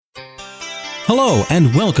Hello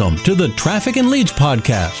and welcome to the Traffic and Leads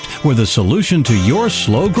podcast, where the solution to your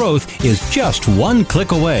slow growth is just one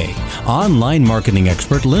click away. Online marketing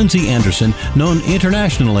expert Lindsay Anderson, known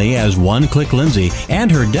internationally as One Click Lindsay, and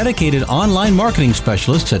her dedicated online marketing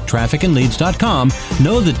specialists at trafficandleads.com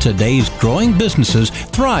know that today's growing businesses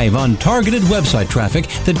thrive on targeted website traffic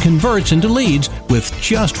that converts into leads with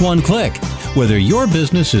just one click. Whether your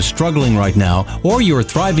business is struggling right now or your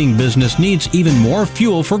thriving business needs even more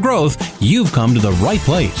fuel for growth, you've come to the right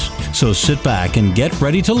place. So sit back and get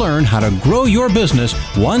ready to learn how to grow your business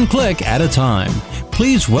one click at a time.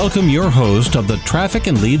 Please welcome your host of the Traffic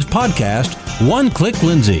and Leads podcast, One Click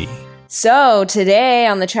Lindsay. So today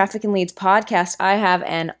on the Traffic and Leads podcast, I have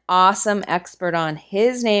an awesome expert on.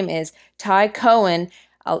 His name is Ty Cohen.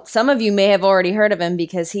 Some of you may have already heard of him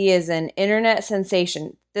because he is an internet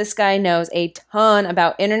sensation. This guy knows a ton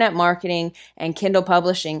about internet marketing and Kindle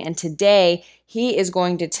publishing, and today he is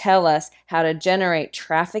going to tell us how to generate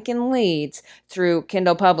traffic and leads through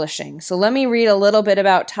Kindle publishing. So let me read a little bit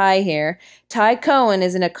about Ty here. Ty Cohen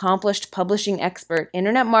is an accomplished publishing expert,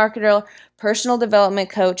 internet marketer, personal development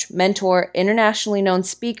coach, mentor, internationally known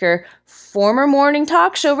speaker, former morning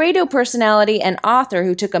talk show radio personality, and author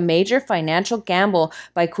who took a major financial gamble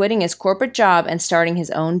by quitting his corporate job and starting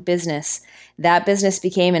his own business. That business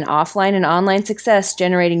became an offline and online success,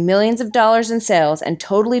 generating millions of dollars in sales and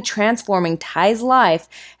totally transforming Ty's life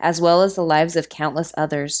as well as the lives of countless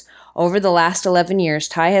others. Over the last 11 years,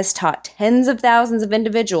 Ty has taught tens of thousands of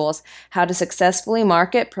individuals how to successfully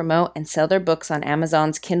market, promote, and sell their books on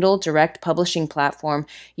Amazon's Kindle Direct publishing platform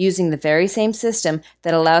using the very same system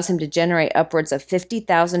that allows him to generate upwards of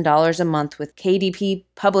 $50,000 a month with KDP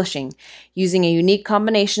Publishing. Using a unique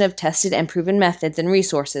combination of tested and proven methods and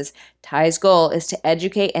resources, Ty's goal is to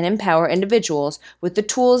educate and empower individuals with the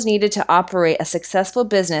tools needed to operate a successful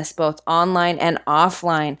business both online and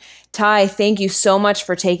offline. Ty, thank you so much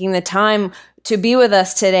for taking the time to be with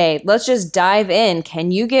us today. Let's just dive in.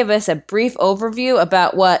 Can you give us a brief overview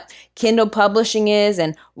about what Kindle publishing is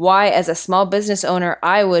and why, as a small business owner,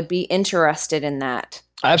 I would be interested in that?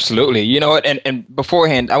 Absolutely. You know what? And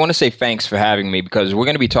beforehand, I want to say thanks for having me, because we're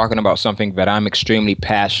going to be talking about something that I'm extremely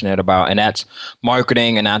passionate about, and that's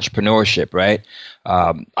marketing and entrepreneurship, right?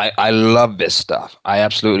 I love this stuff. I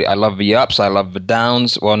love the ups. I love the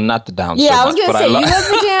downs. Well, not the downs. Yeah, so I was going to say, you love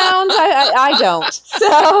the downs. I don't.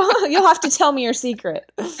 So you'll have to tell me your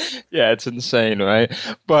secret. Yeah, it's insane, right?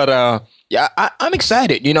 But yeah, I'm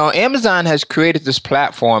excited. You know, Amazon has created this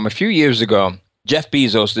platform a few years ago. Jeff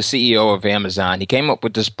Bezos, the CEO of Amazon, he came up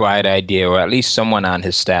with this bright idea, or at least someone on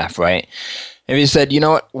his staff, right? And he said, you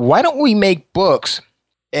know what, why don't we make books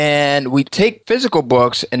and we take physical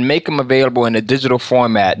books and make them available in a digital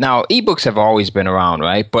format? Now, ebooks have always been around,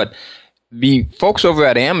 right? But the folks over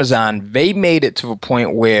at Amazon, they made it to a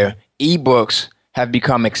point where ebooks have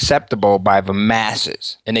become acceptable by the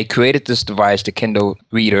masses. And they created this device, the Kindle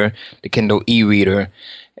Reader, the Kindle e-reader,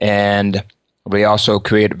 and they also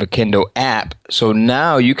created the Kindle app. So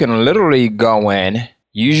now you can literally go in,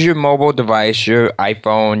 use your mobile device, your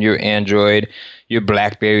iPhone, your Android, your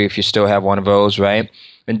BlackBerry, if you still have one of those, right?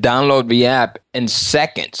 And download the app in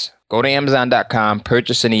seconds. Go to Amazon.com,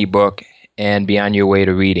 purchase an ebook, and be on your way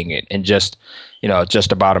to reading it in just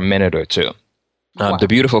about a minute or two. Wow. The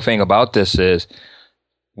beautiful thing about this is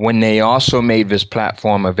when they also made this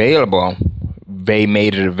platform available, they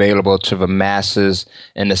made it available to the masses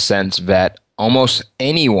in the sense that almost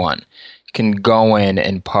anyone can go in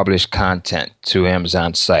and publish content to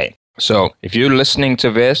Amazon's site. So if you're listening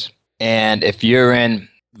to this, and if you're in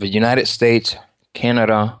the United States,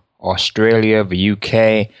 Canada, Australia, the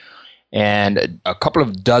UK, and a couple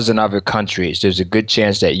of dozen other countries, there's a good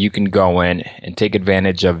chance that you can go in and take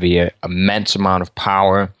advantage of the immense amount of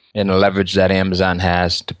power and the leverage that Amazon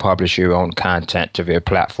has to publish your own content to their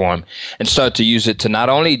platform and start to use it to not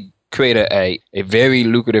only create a very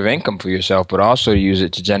lucrative income for yourself, but also use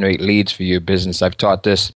it to generate leads for your business. I've taught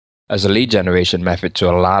this as a lead generation method to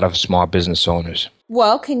a lot of small business owners.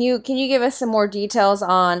 Well, can you give us some more details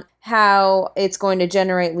on how it's going to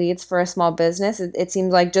generate leads for a small business? It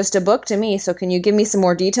seems like just a book to me. So can you give me some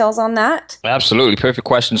more details on that? Absolutely. Perfect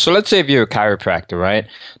question. So let's say if you're a chiropractor, right?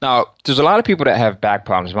 Now, there's a lot of people that have back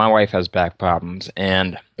problems. My wife has back problems.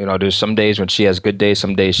 And, you know, there's some days when she has good days,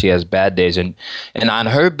 some days she has bad days. And on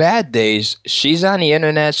her bad days, she's on the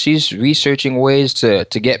internet. She's researching ways to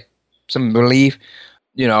get some relief.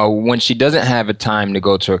 You know, when she doesn't have a time to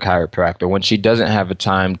go to a chiropractor, when she doesn't have a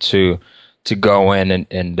time to go in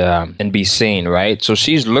and be seen, right? So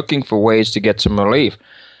she's looking for ways to get some relief.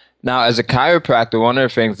 Now, as a chiropractor, one of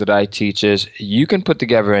the things that I teach is you can put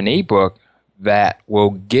together an ebook that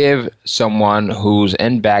will give someone who's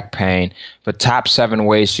in back pain the top 7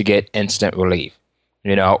 ways to get instant relief,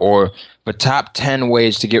 or the top 10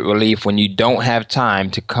 ways to get relief when you don't have time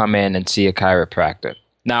to come in and see a chiropractor.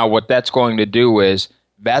 Now, what that's going to do is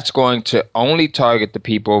that's going to only target the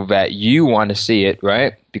people that you want to see it,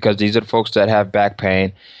 right? Because these are the folks that have back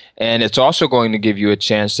pain. And it's also going to give you a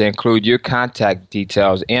chance to include your contact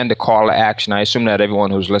details and the call to action. I assume that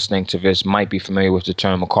everyone who's listening to this might be familiar with the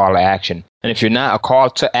term a call to action. And if you're not, a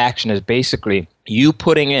call to action is basically you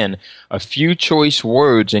putting in a few choice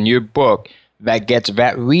words in your book that gets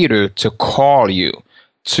that reader to call you,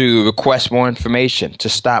 to request more information, to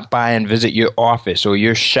stop by and visit your office or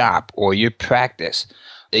your shop or your practice.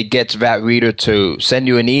 It gets that reader to send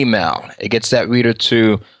you an email. It gets that reader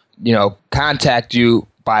to, contact you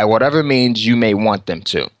by whatever means you may want them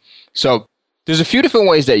to. So there's a few different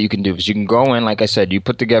ways that you can do this. You can go in, like I said, you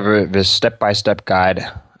put together this step-by-step guide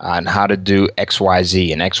on how to do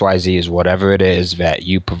XYZ, and XYZ is whatever it is that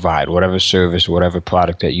you provide, whatever service, whatever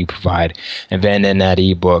product that you provide. And then in that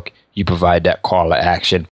ebook, you provide that call to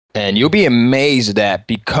action. And you'll be amazed that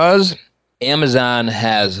because Amazon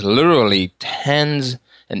has literally tens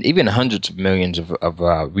and even hundreds of millions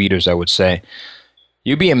of readers, I would say,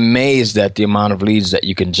 you'll be amazed at the amount of leads that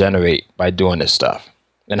you can generate by doing this stuff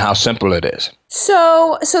and how simple it is.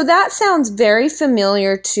 So that sounds very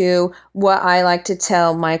familiar to what I like to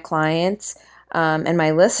tell my clients and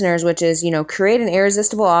my listeners, which is, create an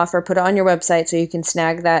irresistible offer, put it on your website so you can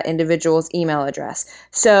snag that individual's email address.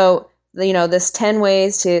 So this 10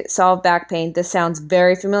 ways to solve back pain, this sounds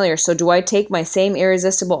very familiar. So do I take my same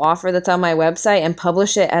irresistible offer that's on my website and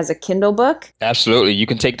publish it as a Kindle book? Absolutely. You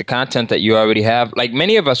can take the content that you already have. Like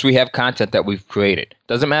many of us, we have content that we've created.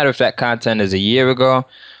 Doesn't matter if that content is a year ago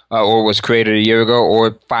or was created a year ago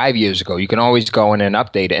or 5 years ago. You can always go in and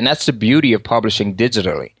update it. And that's the beauty of publishing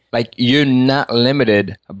digitally. Like, you're not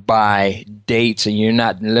limited by dates and you're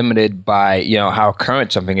not limited by, how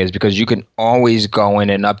current something is, because you can always go in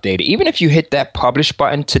and update it. Even if you hit that publish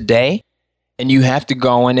button today and you have to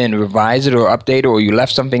go in and revise it or update it, or you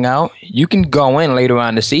left something out, you can go in later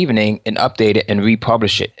on this evening and update it and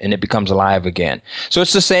republish it, and it becomes alive again. So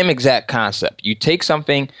it's the same exact concept. You take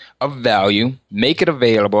something of value, make it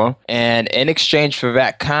available, and in exchange for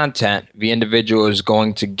that content, the individual is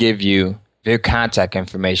going to give you their contact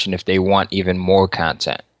information if they want even more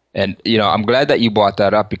content. And, I'm glad that you brought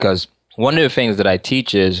that up, because one of the things that I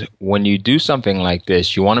teach is when you do something like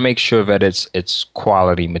this, you want to make sure that it's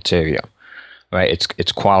quality material, right?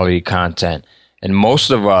 It's quality content. And most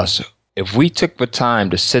of us, if we took the time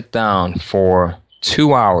to sit down for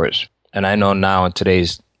 2 hours, and I know now in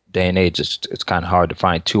today's day and age, it's kind of hard to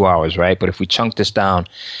find 2 hours, right? But if we chunk this down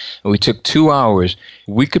and we took 2 hours,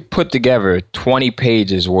 we could put together 20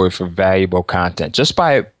 pages worth of valuable content just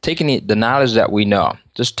by taking the knowledge that we know,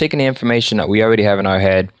 just taking the information that we already have in our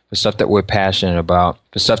head, the stuff that we're passionate about,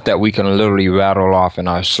 the stuff that we can literally rattle off in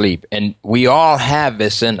our sleep. And we all have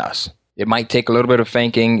this in us. It might take a little bit of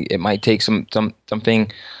thinking. It might take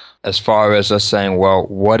something as far as us saying, well,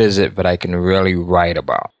 what is it that I can really write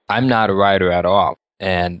about? I'm not a writer at all,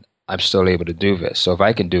 and I'm still able to do this. So if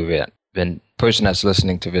I can do it, then the person that's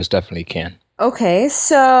listening to this definitely can. Okay,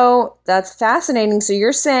 so that's fascinating. So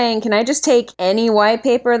you're saying, can I just take any white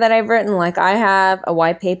paper that I've written? Like, I have a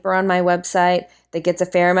white paper on my website that gets a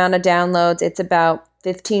fair amount of downloads. It's about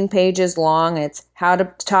 15 pages long. It's how to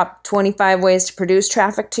top 25 ways to produce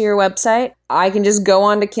traffic to your website. I can just go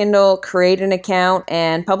onto Kindle, create an account,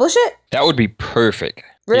 and publish it? That would be perfect.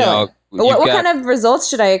 Really? What kind of results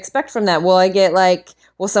should I expect from that? Will I get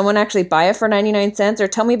will someone actually buy it for 99 cents? Or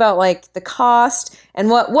tell me about the cost, and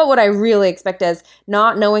what would I really expect as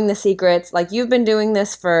not knowing the secrets? Like, you've been doing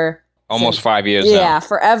this for almost 5 years now. Yeah,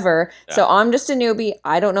 forever. Yeah. So I'm just a newbie.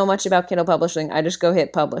 I don't know much about Kindle publishing. I just go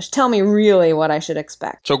hit publish. Tell me really what I should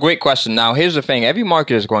expect. So great question. Now, here's the thing. Every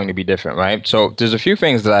market is going to be different, right? So there's a few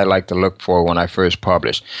things that I like to look for when I first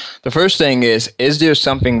publish. The first thing is there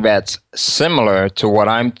something that's similar to what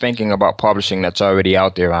I'm thinking about publishing that's already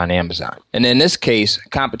out there on Amazon? And in this case,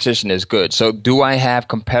 competition is good. So do I have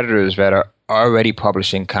competitors that are already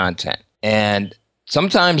publishing content? And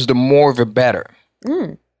sometimes the more the better.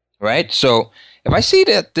 Right? So if I see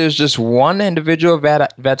that there's just one individual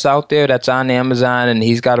that's out there that's on Amazon and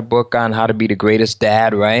he's got a book on how to be the greatest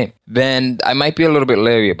dad, right? Then I might be a little bit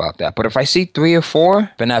leery about that. But if I see 3 or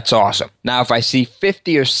 4, then that's awesome. Now, if I see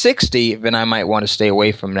 50 or 60, then I might want to stay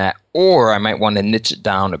away from that, or I might want to niche it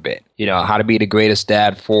down a bit. How to be the greatest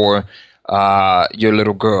dad for your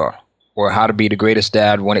little girl, or how to be the greatest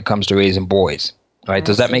dad when it comes to raising boys. Right?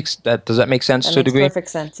 Does that make sense to a degree? Makes perfect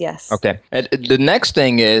sense, yes. Okay. And the next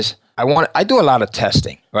thing is, I do a lot of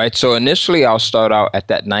testing, right? So initially I'll start out at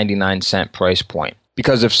that 99-cent price point.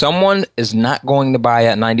 Because if someone is not going to buy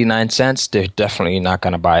at 99 cents, they're definitely not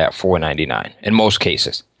going to buy at $4.99 in most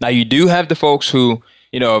cases. Now, you do have the folks who,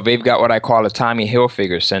 they've got what I call a Tommy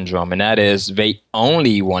Hilfiger syndrome, and that is they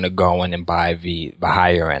only want to go in and buy the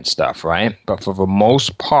higher end stuff, right? But for the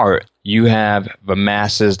most part, you have the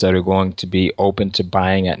masses that are going to be open to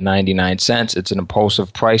buying at 99 cents. It's an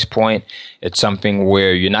impulsive price point. It's something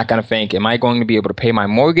where you're not going to think, am I going to be able to pay my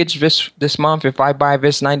mortgage this month if I buy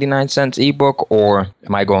this 99 cents ebook, or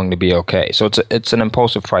am I going to be okay? So it's an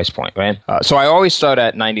impulsive price point, right? So I always start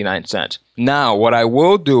at 99 cents. Now, what I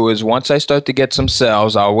will do is once I start to get some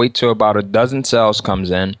sales, I'll wait till about a dozen sales comes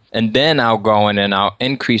in, and then I'll go in and I'll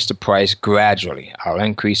increase the price gradually. I'll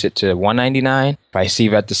increase it to $1.99. If I see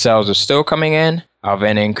that the sales are still coming in, I'll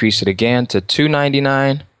then increase it again to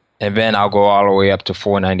 $2.99, and then I'll go all the way up to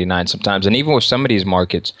 $4.99 sometimes. And even with some of these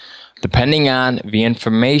markets, depending on the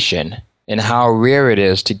information and how rare it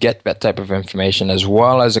is to get that type of information, as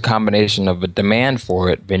well as a combination of a demand for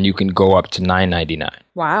it, then you can go up to $9.99.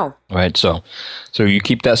 Wow. Right. So you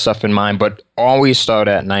keep that stuff in mind, but always start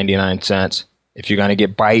at 99 cents. If you're going to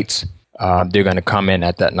get bites, they're going to come in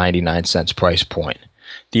at that 99 cents price point.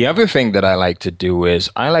 The other thing that I like to do is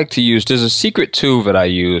there's a secret tool that I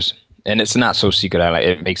use, and it's not so secret.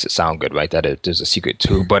 It makes it sound good, right? That there's a secret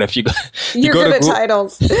tool. But if you go, you're good at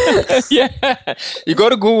titles. Yeah, you go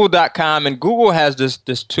to Google.com, and Google has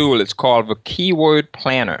this tool. It's called the Keyword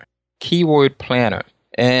Planner. Keyword Planner,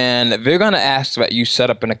 and they're going to ask that you set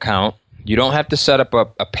up an account. You don't have to set up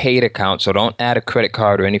a paid account, so don't add a credit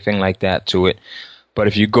card or anything like that to it. But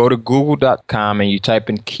if you go to Google.com and you type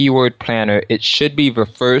in Keyword Planner, it should be the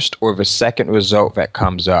first or the second result that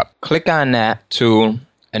comes up. Click on that tool.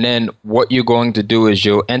 And then what you're going to do is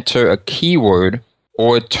you'll enter a keyword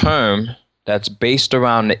or a term that's based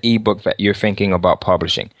around the ebook that you're thinking about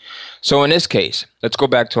publishing. So in this case, let's go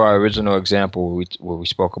back to our original example where we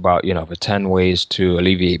spoke about, the 10 ways to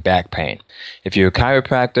alleviate back pain. If you're a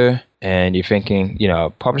chiropractor and you're thinking,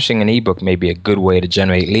 publishing an ebook may be a good way to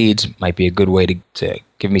generate leads, might be a good way to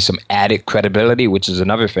give me some added credibility, which is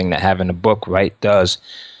another thing that having a book, right, does.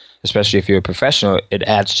 Especially if you're a professional, it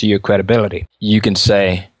adds to your credibility. You can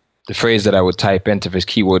say, the phrase that I would type into this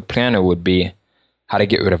keyword planner would be, how to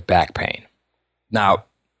get rid of back pain. Now,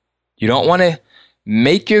 you don't want to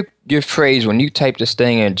make your phrase, when you type this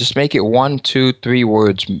thing in, just make it 1, 2, 3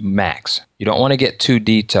 words max. You don't want to get too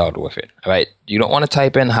detailed with it, right? You don't want to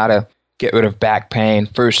type in how to get rid of back pain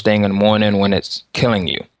first thing in the morning when it's killing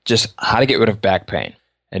you. Just how to get rid of back pain.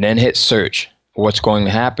 And then hit search. What's going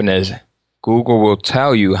to happen is, Google will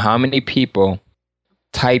tell you how many people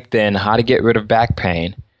typed in how to get rid of back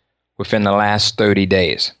pain within the last 30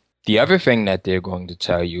 days. The other thing that they're going to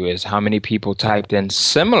tell you is how many people typed in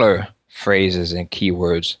similar phrases and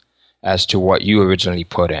keywords as to what you originally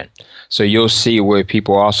put in. So you'll see where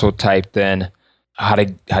people also typed in how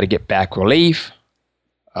to get back relief,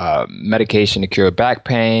 medication to cure back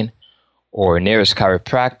pain, or nearest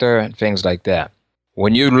chiropractor, and things like that.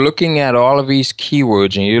 When you're looking at all of these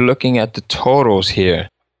keywords and you're looking at the totals here,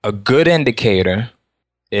 a good indicator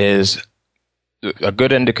of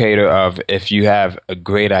if you have a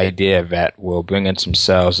great idea that will bring in some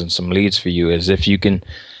sales and some leads for you is if you can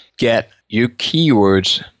get your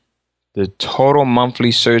keywords, the total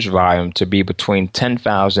monthly search volume to be between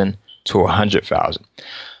 10,000 to 100,000.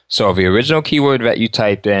 So the original keyword that you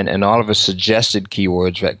typed in and all of the suggested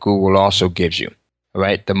keywords that Google also gives you,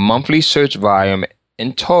 right? The monthly search volume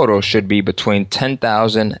in total should be between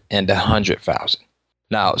 10,000 and 100,000.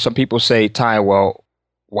 Now, some people say, Ty, well,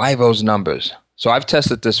 why those numbers? So I've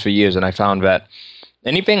tested this for years, and I found that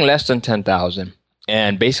anything less than 10,000,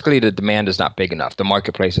 and basically the demand is not big enough. The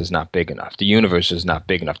marketplace is not big enough. The universe is not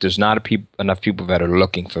big enough. There's not enough people that are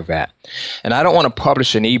looking for that. And I don't want to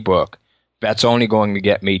publish an ebook that's only going to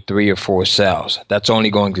get me 3 or 4 sales. That's only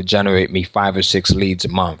going to generate me 5 or 6 leads a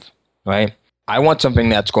month, right? I want something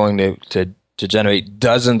that's going to generate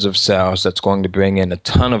dozens of sales, that's going to bring in a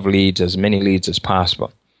ton of leads, as many leads as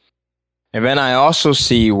possible. And then I also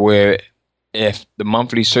see where if the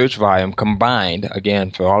monthly search volume combined,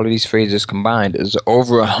 again, for all of these phrases combined, is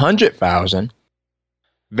over 100,000,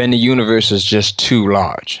 then the universe is just too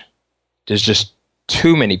large. There's just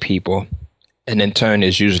too many people, and in turn,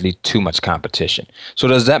 there's usually too much competition. So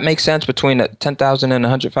does that make sense between 10,000 and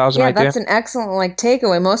 100,000 right there? Yeah, that's an excellent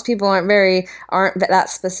takeaway. Most people aren't that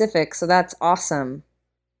specific, so that's awesome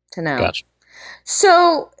to know. Gotcha.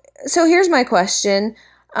 So here's my question.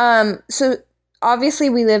 So obviously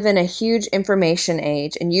we live in a huge information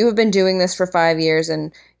age, and you have been doing this for 5 years,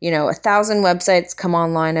 and 1,000 websites come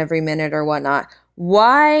online every minute or whatnot.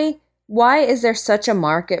 Why is there such a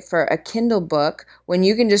market for a Kindle book when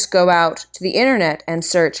you can just go out to the internet and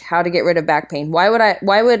search how to get rid of back pain? Why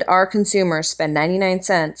would our consumers spend 99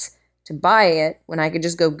 cents to buy it when I could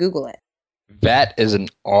just go Google it? That is an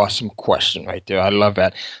awesome question right there. I love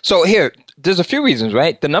that. So here, there's a few reasons,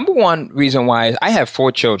 right? The number one reason why is I have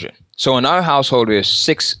 4 children. So in our household, there's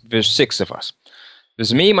six of us.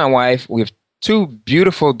 There's me, my wife. We have 2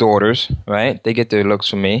 beautiful daughters, right? They get their looks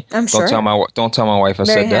from me. I'm sure. Don't tell my wife I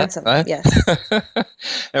Very said handsome. that. Right?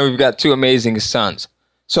 Yes. And we've got 2 amazing sons.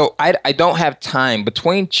 So I don't have time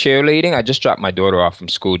between cheerleading. I just dropped my daughter off from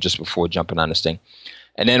school just before jumping on this thing.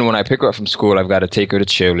 And then when I pick her up from school, I've got to take her to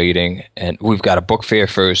cheerleading. And we've got a book fair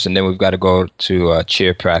first, and then we've got to go to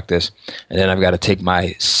cheer practice. And then I've got to take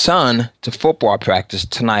my son to football practice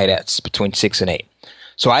tonight at between 6 and 8.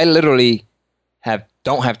 So I literally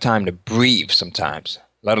don't have time to breathe sometimes,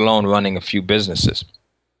 let alone running a few businesses.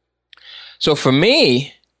 So for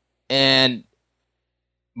me, and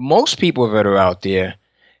most people that are out there,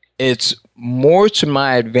 it's more to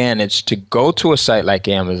my advantage to go to a site like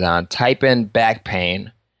Amazon, type in back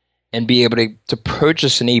pain, and be able to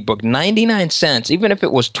purchase an ebook. 99 cents, even if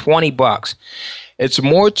it was $20, it's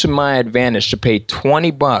more to my advantage to pay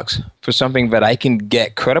 $20 for something that I can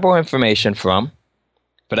get credible information from,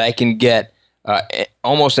 but I can get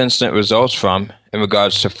almost instant results from in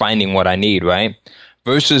regards to finding what I need, right?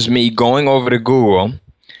 Versus me going over to Google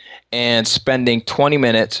and spending 20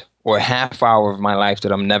 minutes or a half hour of my life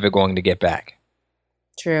that I'm never going to get back.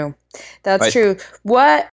 True. That's true.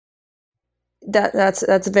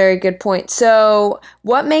 That's a very good point. So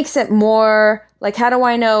what makes it more, like, how do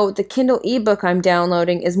I know the Kindle ebook I'm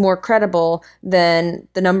downloading is more credible than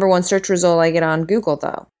the number 1 search result I get on Google,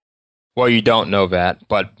 though? Well, you don't know that,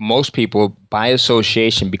 but most people, by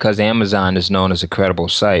association, because Amazon is known as a credible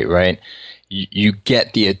site, right? You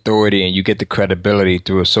get the authority and you get the credibility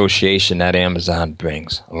through association that Amazon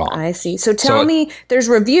brings along. I see. So tell me, there's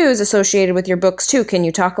reviews associated with your books too. Can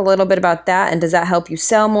you talk a little bit about that? And does that help you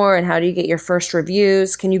sell more? And how do you get your first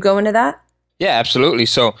reviews? Can you go into that? Yeah, absolutely.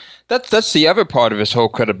 So that's the other part of this whole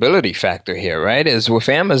credibility factor here, right? Is with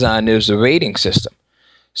Amazon, there's a rating system.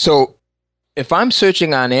 So if I'm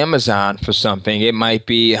searching on Amazon for something, it might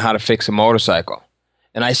be how to fix a motorcycle.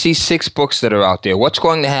 And I see 6 books that are out there. What's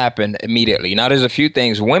going to happen immediately? Now, there's a few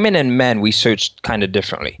things. Women and men, we search kind of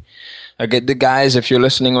differently. Okay, the guys, if you're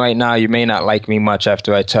listening right now, you may not like me much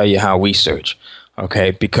after I tell you how we search.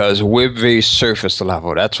 Okay, because we're very surface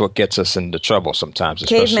level. That's what gets us into trouble sometimes.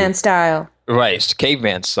 Caveman style. Right, it's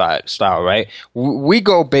caveman style, right? We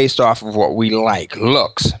go based off of what we like,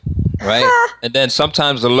 looks, right? And then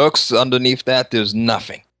sometimes the looks underneath that, there's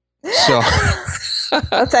nothing. So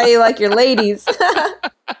that's how you like your ladies.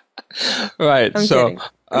 Right. I'm so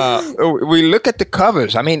we look at the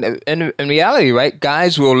covers. I mean, in reality, right,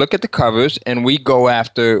 guys will look at the covers and we go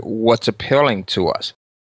after what's appealing to us.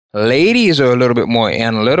 Ladies are a little bit more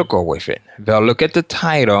analytical with it. They'll look at the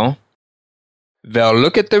title. They'll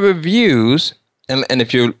look at the reviews. And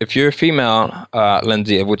if you're a female,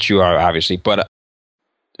 Lindsay, which you are obviously, but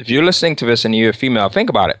if you're listening to this and you're a female, think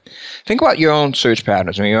about it. Think about your own search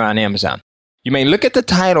patterns when you're on Amazon. You may look at the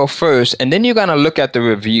title first, and then you're going to look at the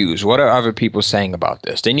reviews. What are other people saying about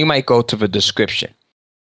this? Then you might go to the description.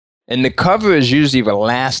 And the cover is usually the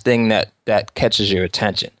last thing that catches your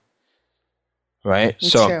attention. Right?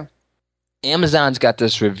 It's so true. Amazon's got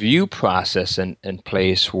this review process in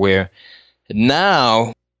place where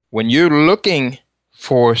now when you're looking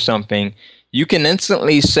for something, you can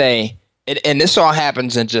instantly say, and this all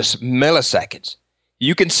happens in just milliseconds.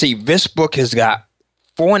 You can see this book has got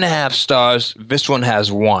 4.5 stars. This one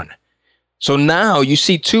has 1. So now you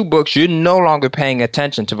see 2 books. You're no longer paying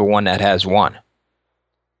attention to the one that has 1.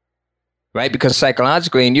 Right? Because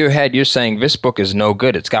psychologically in your head, you're saying this book is no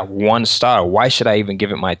good. It's got 1 star. Why should I even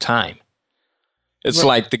give it my time? It's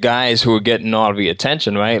like the guys who are getting all the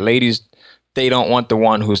attention, right? Ladies, they don't want the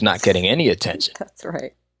one who's not getting any attention. That's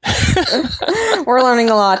right. We're learning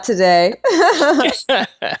a lot today.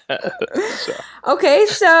 Okay,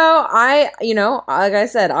 so like I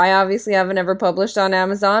said, I obviously haven't ever published on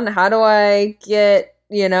Amazon. How do I get,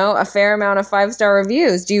 a fair amount of 5-star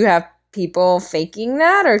reviews? Do you have people faking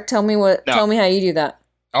that, or tell me how you do that?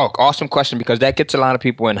 Oh, awesome question, because that gets a lot of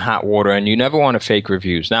people in hot water, and you never want to fake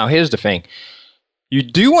reviews. Now, here's the thing. You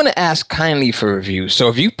do want to ask kindly for reviews. So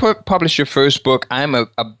if you publish your first book, I'm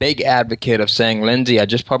a big advocate of saying, Lindsay, I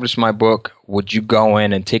just published my book. Would you go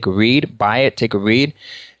in and take a read, buy it, take a read,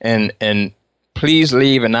 and please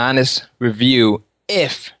leave an honest review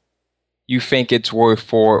if you think it's worth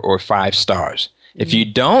 4 or 5 stars. If you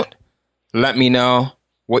don't, let me know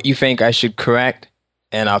what you think I should correct,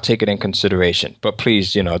 and I'll take it in consideration. But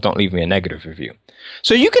please, don't leave me a negative review.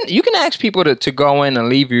 So you can ask people to go in and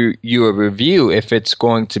leave you a review if it's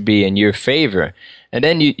going to be in your favor. And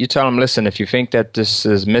then you tell them, listen, if you think that this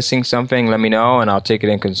is missing something, let me know, and I'll take it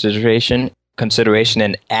in consideration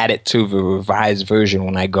and add it to the revised version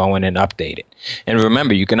when I go in and update it. And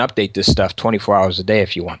remember, you can update this stuff 24 hours a day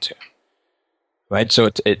if you want to. Right? So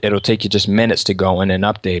it'll take you just minutes to go in and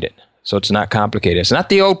update it. So it's not complicated. It's not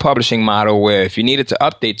the old publishing model where if you needed to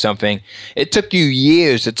update something, it took you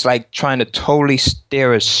years. It's like trying to totally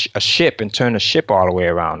steer a ship and turn a ship all the way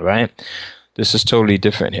around, right? This is totally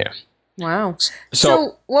different here. Wow.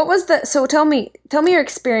 So what was tell me your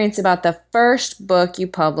experience about the first book you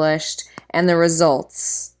published and the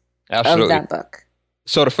results of that book.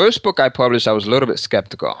 So the first book I published, I was a little bit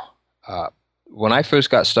skeptical. When I first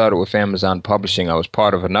got started with Amazon Publishing, I was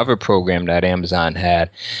part of another program that Amazon had,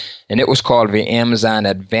 and it was called the Amazon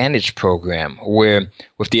Advantage Program, where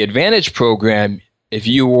with the Advantage Program, if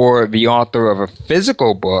you were the author of a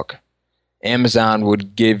physical book, Amazon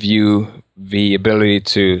would give you the ability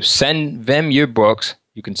to send them your books.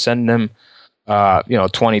 You can send them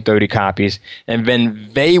 20, 30 copies, and then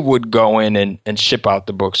they would go in and ship out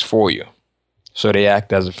the books for you. So they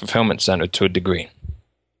act as a fulfillment center to a degree.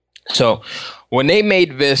 So when they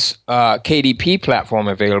made this KDP platform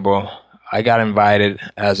available, I got invited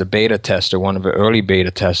as a beta tester, one of the early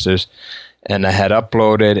beta testers, and I had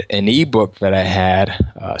uploaded an ebook that I had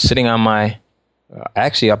sitting on my, I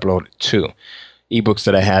actually uploaded 2 ebooks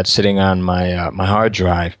that I had sitting on my my hard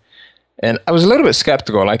drive. And I was a little bit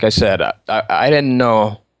skeptical. Like I said, I didn't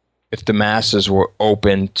know if the masses were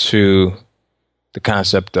open to the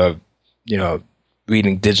concept of,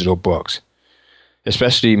 reading digital books.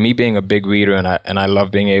 Especially me being a big reader, and I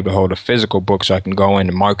love being able to hold a physical book so I can go in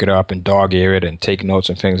and mark it up and dog ear it and take notes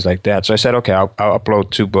and things like that. So I said, okay, I'll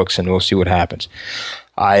upload 2 books and we'll see what happens.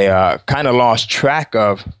 I kind of lost track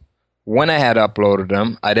of when I had uploaded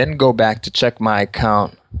them. I didn't go back to check my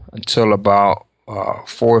account until about 4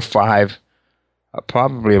 or 5,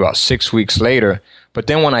 probably about 6 weeks later. But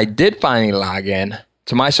then when I did finally log in,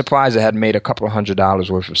 to my surprise, I had made a couple of $100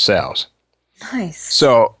 worth of sales. Nice.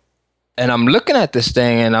 So, and I'm looking at this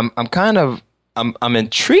thing and I'm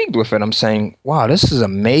intrigued with it. I'm saying, wow, this is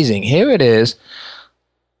amazing. Here it is.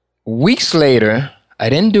 Weeks later, I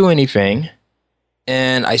didn't do anything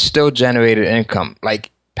and I still generated income,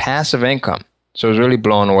 like passive income. So I was really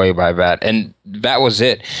blown away by that. And that was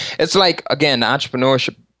it. It's like, again, the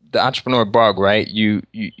entrepreneur bug, right?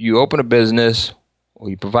 You open a business or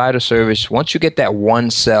you provide a service. Once you get that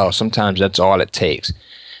one sale, sometimes that's all it takes.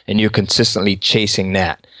 And you're consistently chasing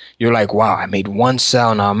that. You're like, wow, I made 1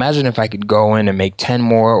 sale. Now imagine if I could go in and make 10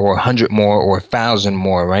 more or 100 more or 1,000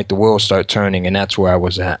 more, right? The wheels start turning, and that's where I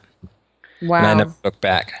was at. Wow. And I never looked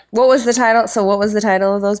back. What was the title? So what was the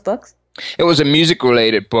title of those books? It was a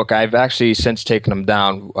music-related book. I've actually since taken them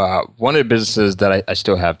down. One of the businesses that I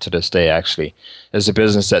still have to this day, actually, is a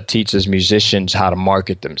business that teaches musicians how to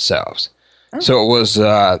market themselves. Oh. So it was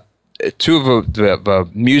 2 of the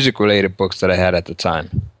music-related books that I had at the time.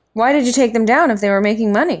 Why did you take them down if they were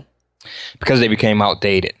making money? Because they became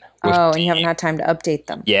outdated. Oh, and you haven't had time to update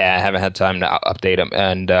them. Yeah, I haven't had time to update them.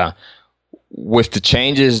 And with the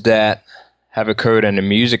changes that have occurred in the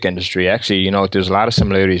music industry, actually, there's a lot of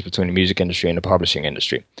similarities between the music industry and the publishing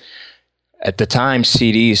industry. At the time,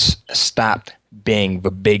 CDs stopped being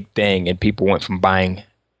the big thing, and people went from buying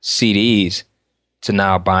CDs to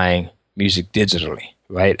now buying music digitally,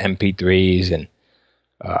 right? MP3s and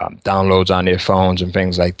downloads on their phones and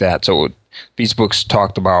things like that. So these books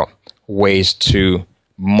talked about ways to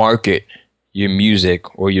market your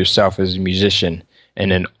music or yourself as a musician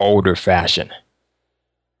in an older fashion.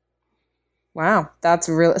 Wow, that's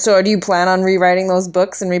real. So do you plan on rewriting those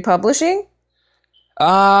books and republishing?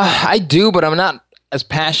 I do, but I'm not as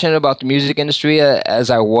passionate about the music industry as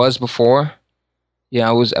I was before. Yeah,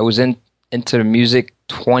 I was into the music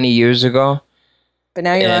 20 years ago. But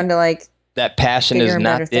now you're on to like that passion is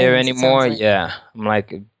not there anymore. Like. Yeah, I'm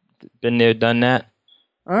like, been there, done that.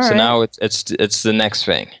 All right. So now it's the next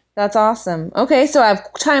thing. That's awesome. Okay, so I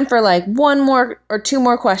have time for like 1 more or 2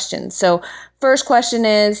 more questions. So first question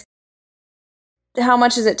is, how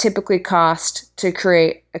much does it typically cost to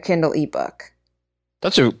create a Kindle ebook?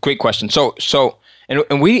 That's a great question.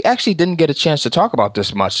 And we actually didn't get a chance to talk about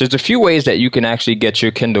this much. There's a few ways that you can actually get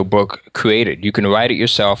your Kindle book created. You can write it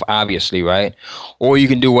yourself, obviously, right? Or you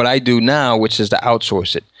can do what I do now, which is to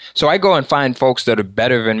outsource it. So I go and find folks that are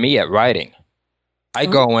better than me at writing. I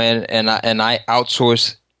go in and I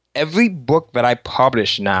outsource every book that I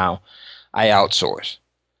publish now. I outsource.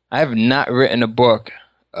 I have not written a book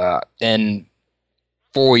in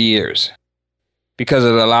 4 years because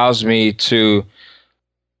it allows me to,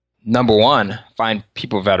 number one, find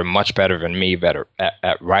people that are much better than me that are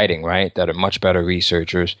at writing, right? That are much better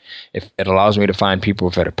researchers. If it allows me to find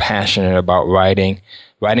people that are passionate about writing.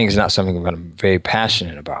 Writing is not something that I'm very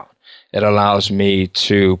passionate about. It allows me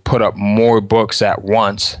to put up more books at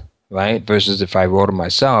once, right? Versus if I wrote them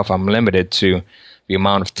myself, I'm limited to the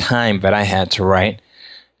amount of time that I had to write.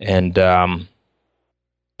 And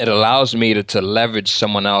it allows me to leverage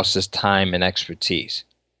someone else's time and expertise,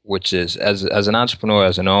 which is, as an entrepreneur,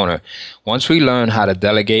 as an owner, once we learn how to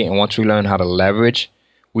delegate and once we learn how to leverage,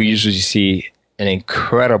 we usually see an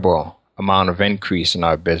incredible amount of increase in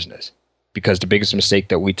our business. Because the biggest mistake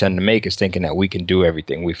that we tend to make is thinking that we can do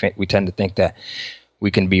everything. We tend to think that we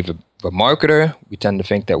can be the marketer. We tend to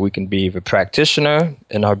think that we can be the practitioner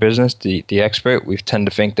in our business, the expert. We tend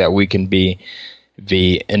to think that we can be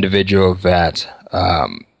the individual that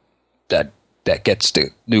gets the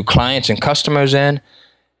new clients and customers in.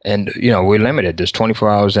 And, we're limited. There's 24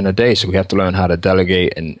 hours in a day, so we have to learn how to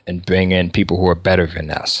delegate and bring in people who are better than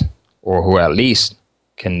us, or who at least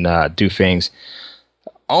can do things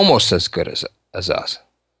almost as good as us.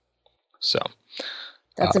 So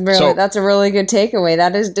that's a really good takeaway.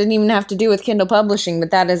 That didn't even have to do with Kindle publishing,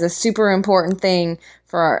 but that is a super important thing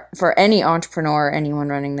for any entrepreneur, anyone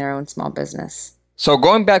running their own small business. So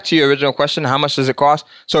going back to your original question, how much does it cost?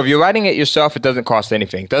 So if you're writing it yourself, it doesn't cost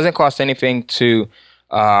anything. It doesn't cost anything to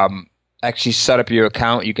actually set up your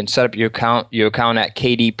account. You can set up your account at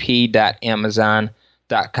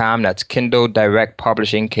kdp.amazon.com. That's Kindle Direct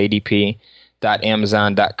Publishing,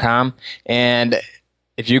 kdp.amazon.com. And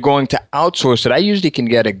if you're going to outsource it, I usually can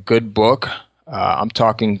get a good book. I'm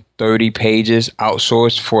talking 30 pages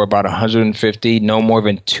outsourced for about $150, no more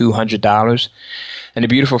than $200. And the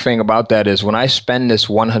beautiful thing about that is when I spend this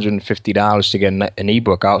 $150 to get an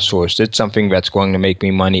ebook outsourced, it's something that's going to make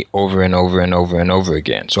me money over and over and over and over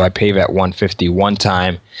again. So I pay that $150 one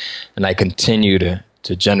time, and I continue to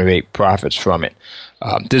generate profits from it.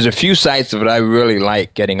 There's a few sites that I really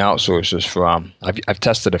like getting outsourcers from. I've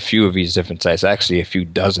tested a few of these different sites, actually a few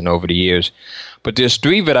dozen over the years. But there's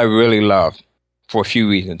three that I really love for a few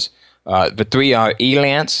reasons. The three are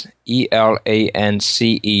Elance, ELANCE.com,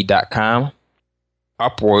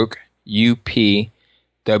 Upwork, UPWORK,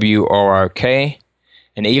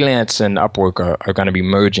 and Elance and Upwork are going to be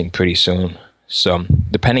merging pretty soon. So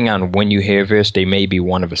depending on when you hear this, they may be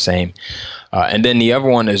one of the same. And then the other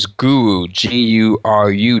one is Guru,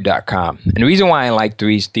 GURU.com. And the reason why I like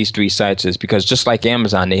these three sites is because just like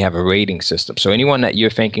Amazon, they have a rating system. So anyone that you're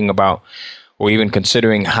thinking about or even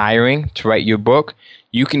considering hiring to write your book,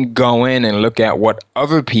 you can go in and look at what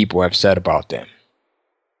other people have said about them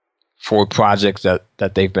for projects that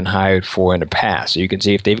they've been hired for in the past. So you can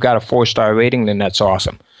see if they've got a 4-star rating, then that's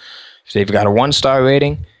awesome. If they've got a 1-star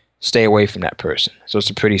rating, stay away from that person. So it's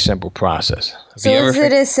a pretty simple process. So is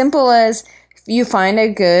it as simple as you find a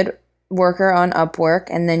good worker on Upwork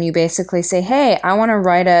and then you basically say, hey, I want to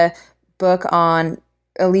write a book on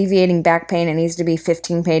alleviating back pain. It needs to be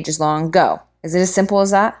 15 pages long. Go. Is it as simple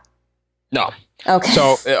as that? No. Okay.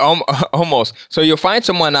 So almost. So you'll find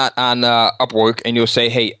someone on Upwork and you'll say,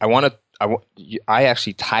 hey, I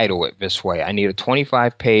actually title it this way. I need a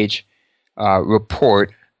 25-page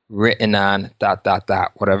report written on ...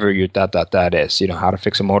 whatever your ... is. How to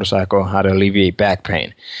fix a motorcycle, how to alleviate back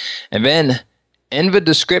pain. And then in the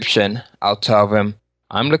description, I'll tell them,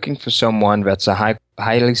 I'm looking for someone that's a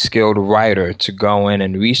highly skilled writer to go in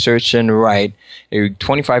and research and write a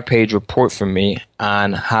 25-page report for me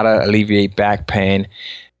on how to alleviate back pain.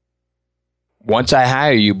 Once I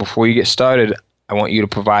hire you, before you get started, I want you to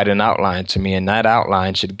provide an outline to me, and that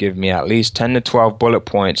outline should give me at least 10 to 12 bullet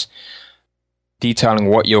points detailing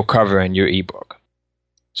what you'll cover in your ebook.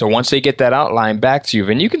 So once they get that outline back to you,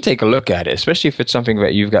 then you can take a look at it, especially if it's something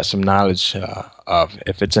that you've got some knowledge of,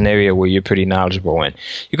 if it's an area where you're pretty knowledgeable in.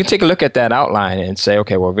 You can take a look at that outline and say,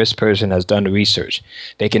 okay, well, this person has done the research.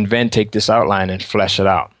 They can then take this outline and flesh it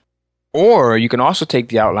out. Or you can also take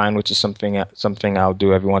the outline, which is something I'll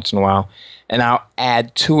do every once in a while, and I'll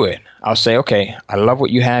add to it. I'll say, okay, I love what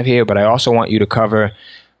you have here, but I also want you to cover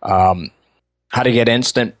how to get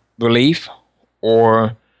instant relief,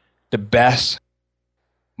 or the best,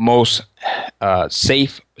 most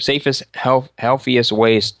safest, healthiest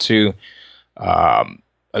ways to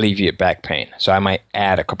alleviate back pain. So I might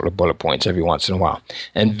add a couple of bullet points every once in a while.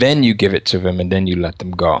 And then you give it to them, and then you let them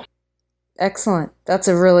go. Excellent. That's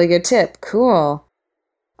a really good tip. Cool.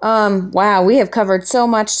 Wow, we have covered so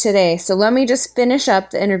much today. So let me just finish up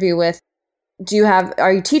the interview with,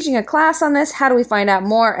 are you teaching a class on this? How do we find out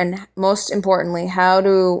more? And most importantly, how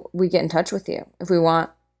do we get in touch with you if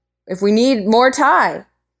we need more Ty?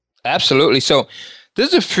 Absolutely. So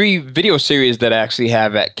there's a free video series that I actually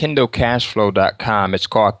have at KindleCashFlow.com. It's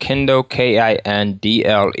called Kindle,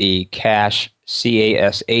 Kindle, Cash,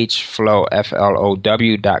 CASH, Flow,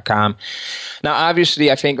 FLOW.com. Now,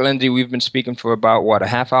 obviously, I think, Lindsay, we've been speaking for about, a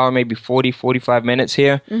half hour, maybe 40, 45 minutes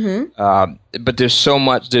here. But there's so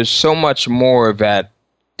much more that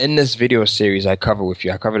in this video series I cover with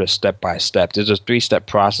you. I covered it step by step. There's a 3-step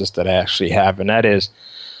process that I actually have, and that is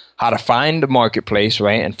how to find the marketplace,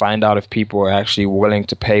 right, and find out if people are actually willing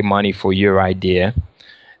to pay money for your idea,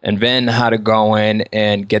 and then how to go in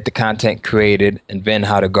and get the content created, and then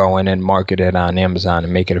how to go in and market it on Amazon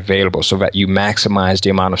and make it available so that you maximize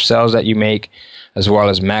the amount of sales that you make, as well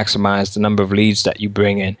as maximize the number of leads that you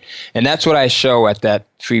bring in. And that's what I show at that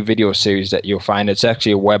free video series that you'll find. It's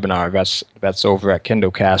actually a webinar that's over at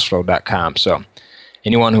KindleCashFlow.com. So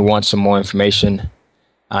anyone who wants some more information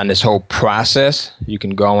on this whole process, you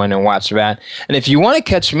can go in and watch that. And if you want to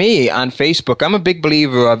catch me on Facebook, I'm a big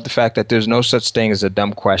believer of the fact that there's no such thing as a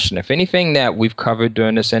dumb question. If anything that we've covered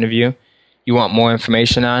during this interview you want more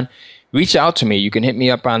information on, reach out to me. You can hit me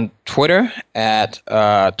up on Twitter at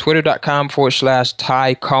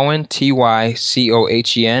twitter.com/Ty Cohen,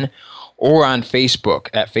 TYCOHEN, or on Facebook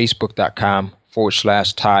at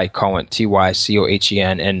facebook.com/Ty Cohen,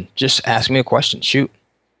 TYCOHEN, and just ask me a question. Shoot.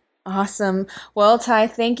 Awesome. Well, Ty,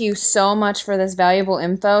 thank you so much for this valuable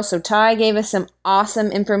info. So Ty gave us some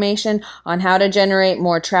awesome information on how to generate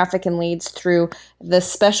more traffic and leads through the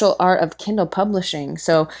special art of Kindle publishing.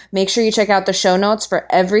 So make sure you check out the show notes for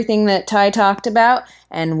everything that Ty talked about,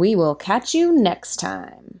 and we will catch you next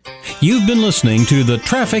time. You've been listening to the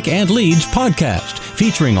Traffic and Leads podcast,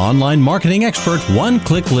 featuring online marketing expert One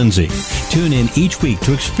Click Lindsay. Tune in each week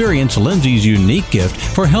to experience Lindsay's unique gift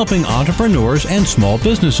for helping entrepreneurs and small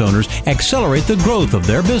business owners accelerate the growth of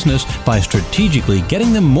their business by strategically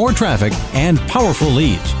getting them more traffic and powerful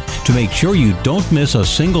leads. To make sure you don't miss a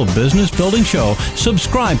single business building show,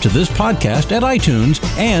 subscribe to this podcast at iTunes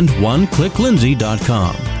and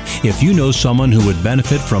oneclicklindsay.com. If you know someone who would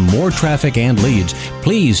benefit from more traffic and leads,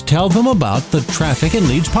 please tell them about the Traffic and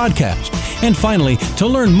Leads podcast. And finally, to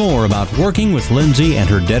learn more about working with Lindsay and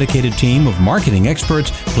her dedicated team of marketing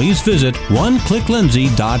experts, please visit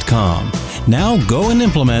oneclicklindsay.com. Now go and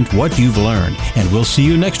implement what you've learned, and we'll see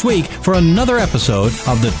you next week for another episode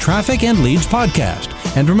of the Traffic and Leads podcast.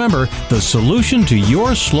 And remember, the solution to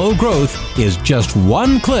your slow growth is just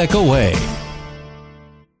one click away.